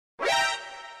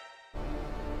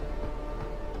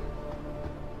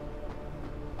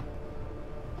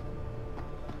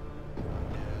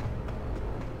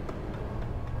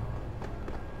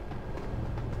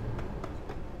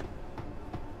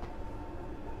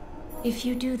If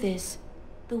you do this,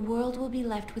 the world will be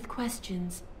left with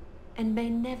questions, and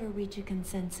may never reach a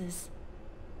consensus.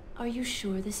 Are you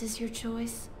sure this is your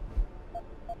choice?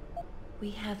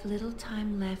 We have little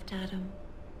time left, Adam.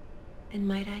 And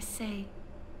might I say,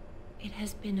 it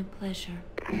has been a pleasure.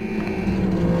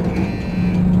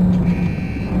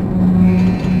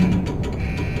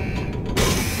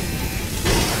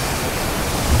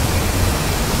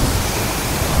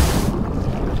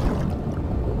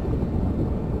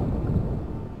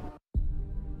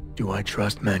 Do I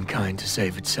trust mankind to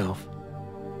save itself?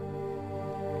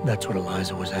 That's what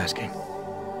Eliza was asking.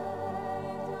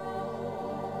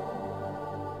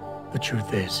 The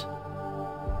truth is,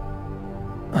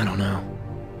 I don't know.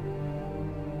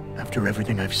 After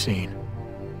everything I've seen,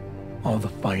 all the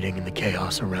fighting and the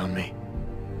chaos around me,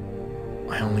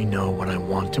 I only know what I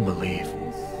want to believe.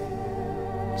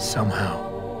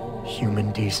 Somehow,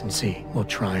 human decency will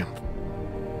triumph.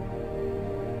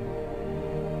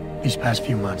 These past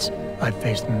few months, I've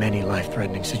faced many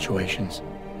life-threatening situations.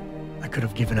 I could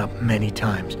have given up many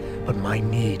times, but my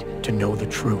need to know the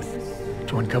truth,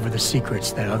 to uncover the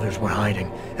secrets that others were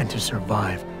hiding, and to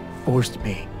survive, forced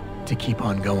me to keep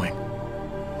on going.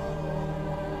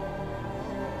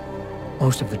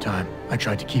 Most of the time, I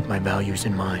tried to keep my values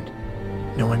in mind,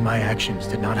 knowing my actions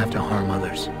did not have to harm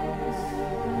others.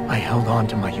 I held on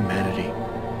to my humanity,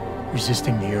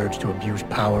 resisting the urge to abuse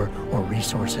power or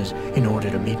resources in order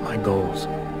to meet my goals.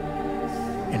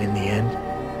 And in the end,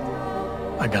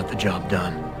 I got the job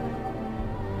done.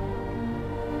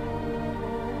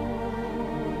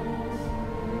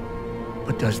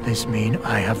 But does this mean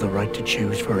I have the right to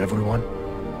choose for everyone?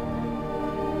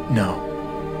 No.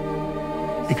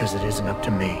 Because it isn't up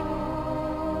to me.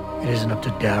 It isn't up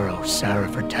to Darrow,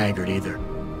 Sarif, or Taggart either.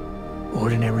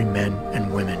 Ordinary men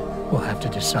and women will have to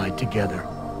decide together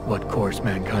what course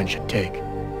mankind should take.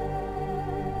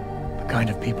 The kind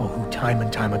of people who time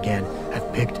and time again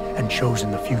have picked and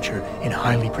chosen the future in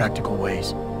highly practical ways,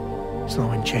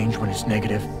 slowing change when it's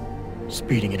negative,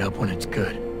 speeding it up when it's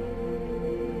good.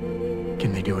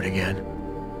 Can they do it again?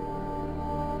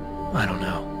 I don't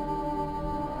know.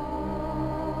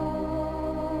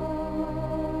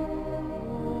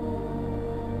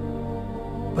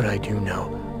 But I do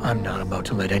know I'm not about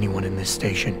to let anyone in this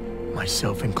station,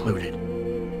 myself included,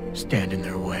 stand in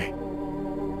their way.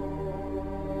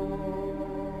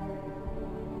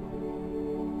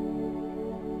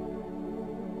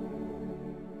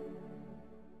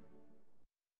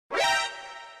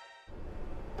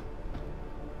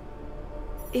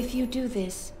 If you do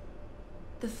this,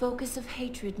 the focus of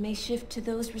hatred may shift to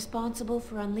those responsible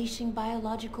for unleashing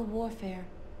biological warfare,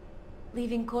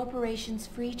 leaving corporations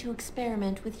free to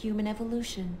experiment with human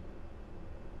evolution.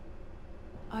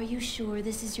 Are you sure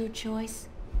this is your choice?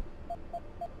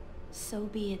 So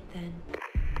be it then.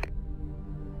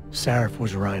 Sarif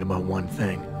was right about one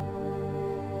thing.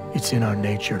 It's in our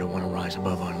nature to want to rise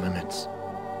above our limits.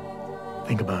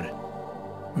 Think about it.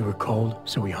 We were cold,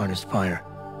 so we harnessed fire.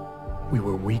 We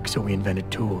were weak, so we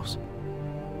invented tools.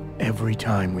 Every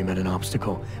time we met an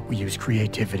obstacle, we used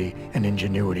creativity and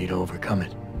ingenuity to overcome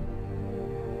it.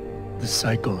 The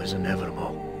cycle is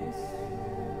inevitable.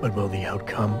 But will the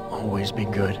outcome always be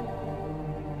good?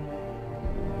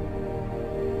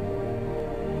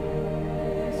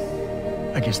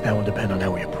 I guess that will depend on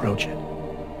how we approach it.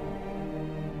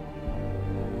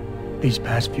 These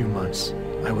past few months,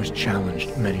 I was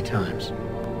challenged many times.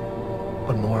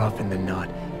 But more often than not,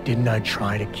 didn't I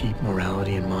try to keep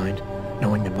morality in mind,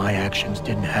 knowing that my actions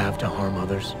didn't have to harm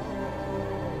others?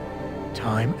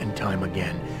 Time and time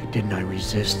again, didn't I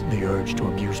resist the urge to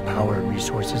abuse power and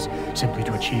resources simply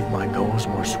to achieve my goals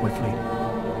more swiftly?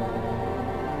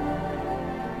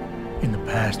 In the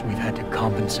past, we've had to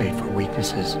compensate for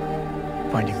weaknesses,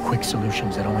 finding quick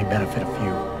solutions that only benefit a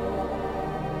few.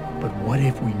 But what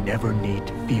if we never need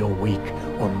to feel weak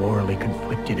or morally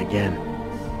conflicted again?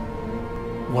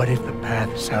 What if the path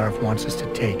Sarif wants us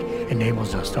to take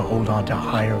enables us to hold on to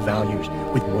higher values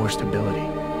with more stability?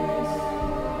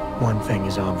 One thing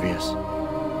is obvious.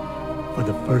 For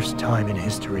the first time in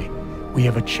history, we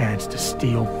have a chance to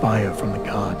steal fire from the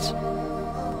gods.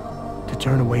 To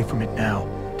turn away from it now,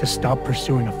 to stop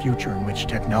pursuing a future in which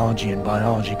technology and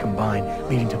biology combine,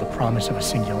 leading to the promise of a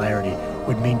singularity,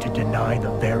 would mean to deny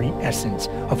the very essence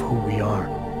of who we are.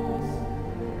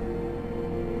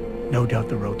 No doubt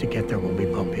the road to get there will be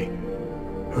bumpy,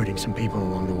 hurting some people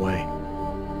along the way.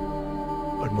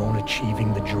 But won't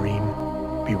achieving the dream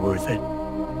be worth it?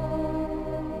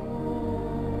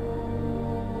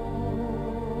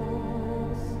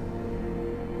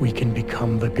 We can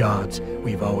become the gods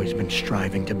we've always been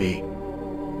striving to be.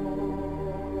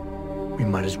 We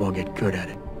might as well get good at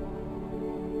it.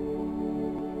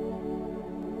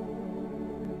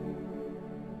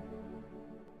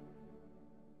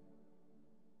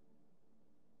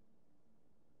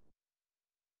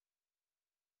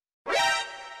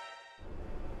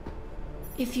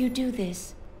 If you do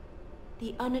this,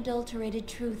 the unadulterated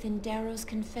truth in Darrow's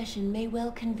confession may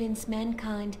well convince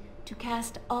mankind to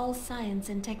cast all science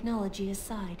and technology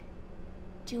aside,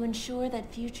 to ensure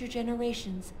that future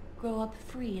generations grow up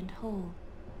free and whole.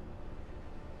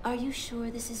 Are you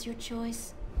sure this is your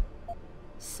choice?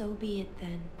 So be it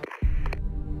then.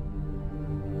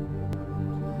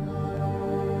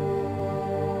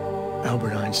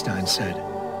 Albert Einstein said,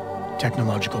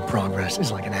 technological progress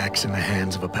is like an axe in the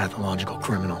hands of a pathological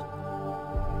criminal.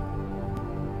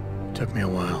 Took me a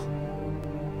while,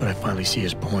 but I finally see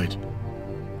his point.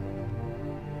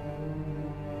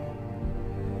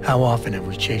 How often have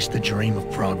we chased the dream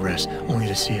of progress only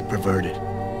to see it perverted?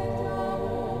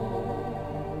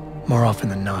 More often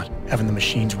than not, haven't the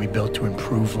machines we built to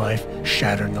improve life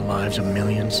shattered the lives of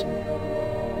millions?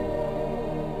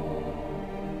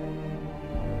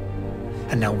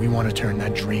 And now we want to turn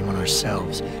that dream on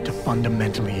ourselves to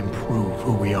fundamentally improve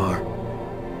who we are.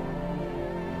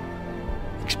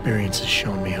 Experience has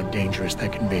shown me how dangerous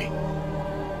that can be.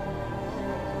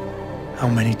 How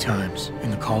many times in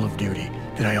the call of duty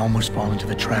did I almost fall into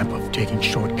the trap of taking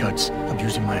shortcuts,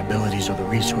 abusing my abilities or the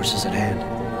resources at hand?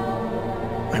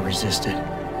 I resisted.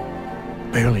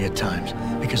 Barely at times,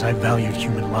 because I valued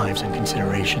human lives and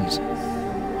considerations.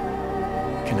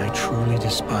 Can I truly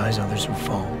despise others who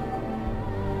fall?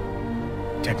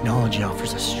 Technology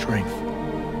offers us strength.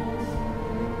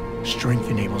 Strength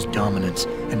enables dominance,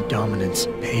 and dominance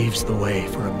paves the way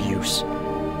for abuse.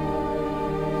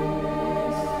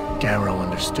 Darrow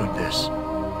understood this.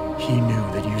 He knew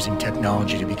that using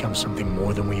technology to become something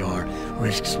more than we are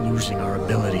risks losing our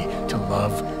ability to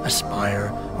love, aspire,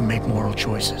 or make moral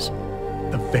choices.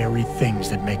 The very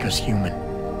things that make us human.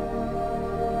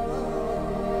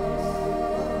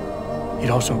 It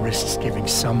also risks giving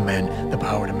some men the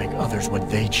power to make others what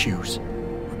they choose,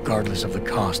 regardless of the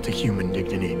cost to human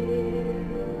dignity.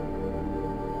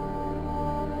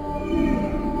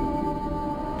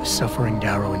 The suffering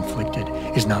Darrow inflicted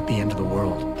is not the end of the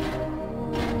world.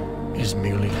 It is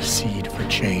merely the seed for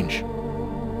change.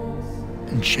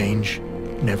 And change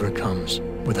never comes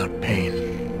without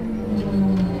pain.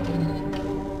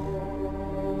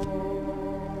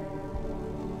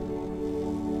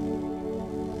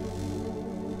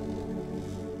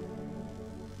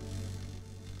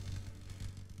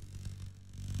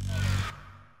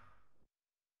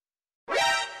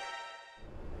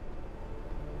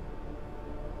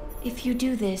 If you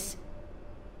do this,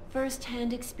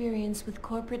 first-hand experience with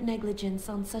corporate negligence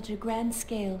on such a grand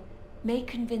scale may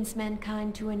convince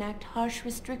mankind to enact harsh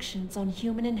restrictions on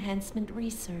human enhancement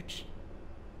research.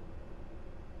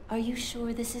 Are you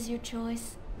sure this is your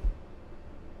choice?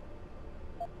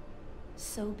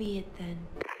 So be it then.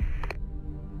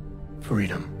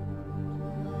 Freedom.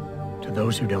 To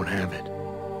those who don't have it,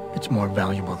 it's more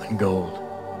valuable than gold.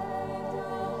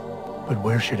 But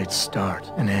where should it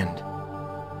start and end?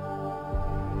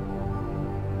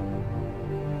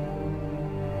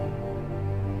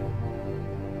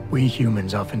 We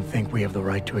humans often think we have the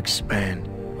right to expand,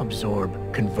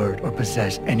 absorb, convert, or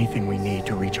possess anything we need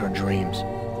to reach our dreams.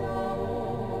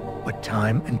 But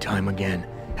time and time again,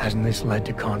 hasn't this led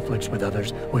to conflicts with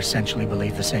others who essentially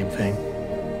believe the same thing?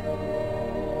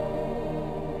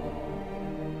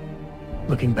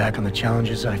 Looking back on the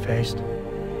challenges I faced,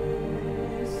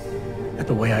 at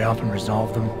the way I often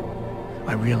resolve them,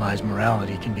 I realize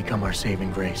morality can become our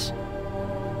saving grace.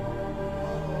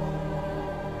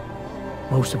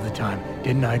 Most of the time,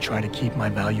 didn't I try to keep my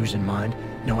values in mind,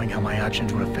 knowing how my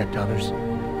actions would affect others?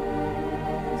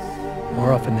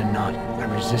 More often than not,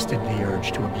 I resisted the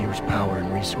urge to abuse power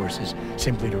and resources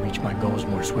simply to reach my goals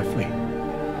more swiftly.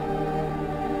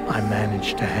 I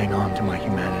managed to hang on to my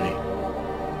humanity.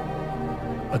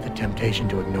 But the temptation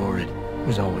to ignore it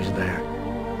was always there.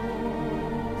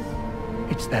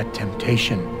 It's that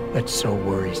temptation that so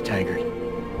worries Taggart.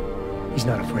 He's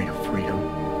not afraid of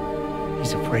freedom.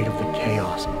 He's afraid of the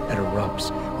chaos that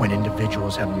erupts when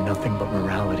individuals have nothing but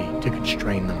morality to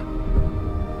constrain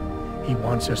them. He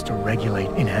wants us to regulate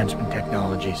enhancement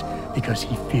technologies because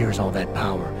he fears all that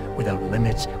power, without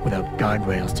limits, without guide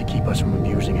rails to keep us from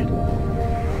abusing it.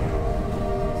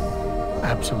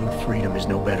 Absolute freedom is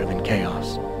no better than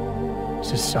chaos.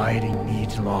 Society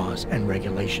needs laws and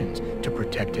regulations to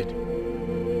protect it.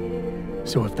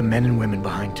 So if the men and women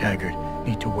behind Taggart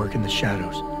need to work in the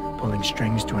shadows, pulling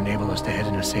strings to enable us to head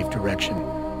in a safe direction,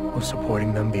 will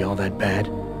supporting them be all that bad?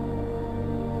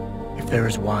 If they're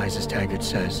as wise as Taggart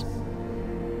says,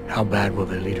 how bad will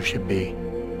their leadership be?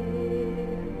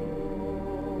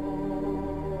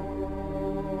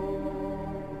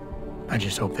 I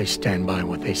just hope they stand by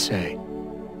what they say.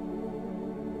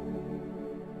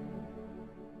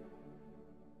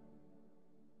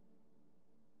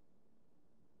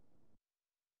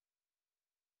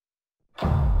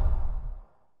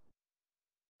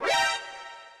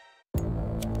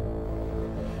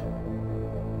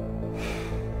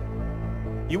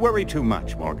 You worry too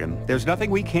much, Morgan. There's nothing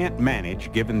we can't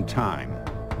manage given time.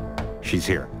 She's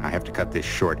here. I have to cut this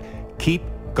short. Keep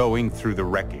going through the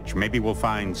wreckage. Maybe we'll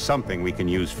find something we can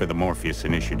use for the Morpheus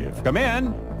initiative. Come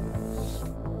in!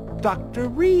 Dr.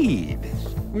 Reed!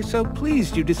 We're so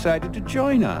pleased you decided to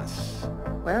join us.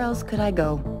 Where else could I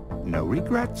go? No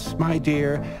regrets, my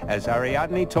dear. As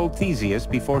Ariadne told Theseus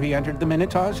before he entered the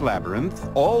Minotaur's labyrinth,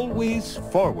 always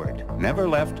forward, never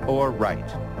left or right.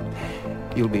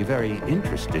 You'll be very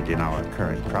interested in our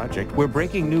current project. We're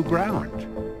breaking new ground.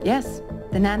 Yes,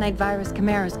 the nanite virus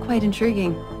chimera is quite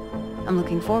intriguing. I'm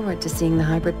looking forward to seeing the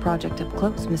hybrid project up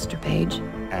close, Mr. Page.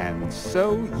 And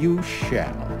so you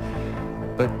shall.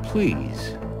 But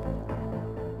please,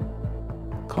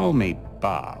 call me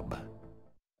Bob.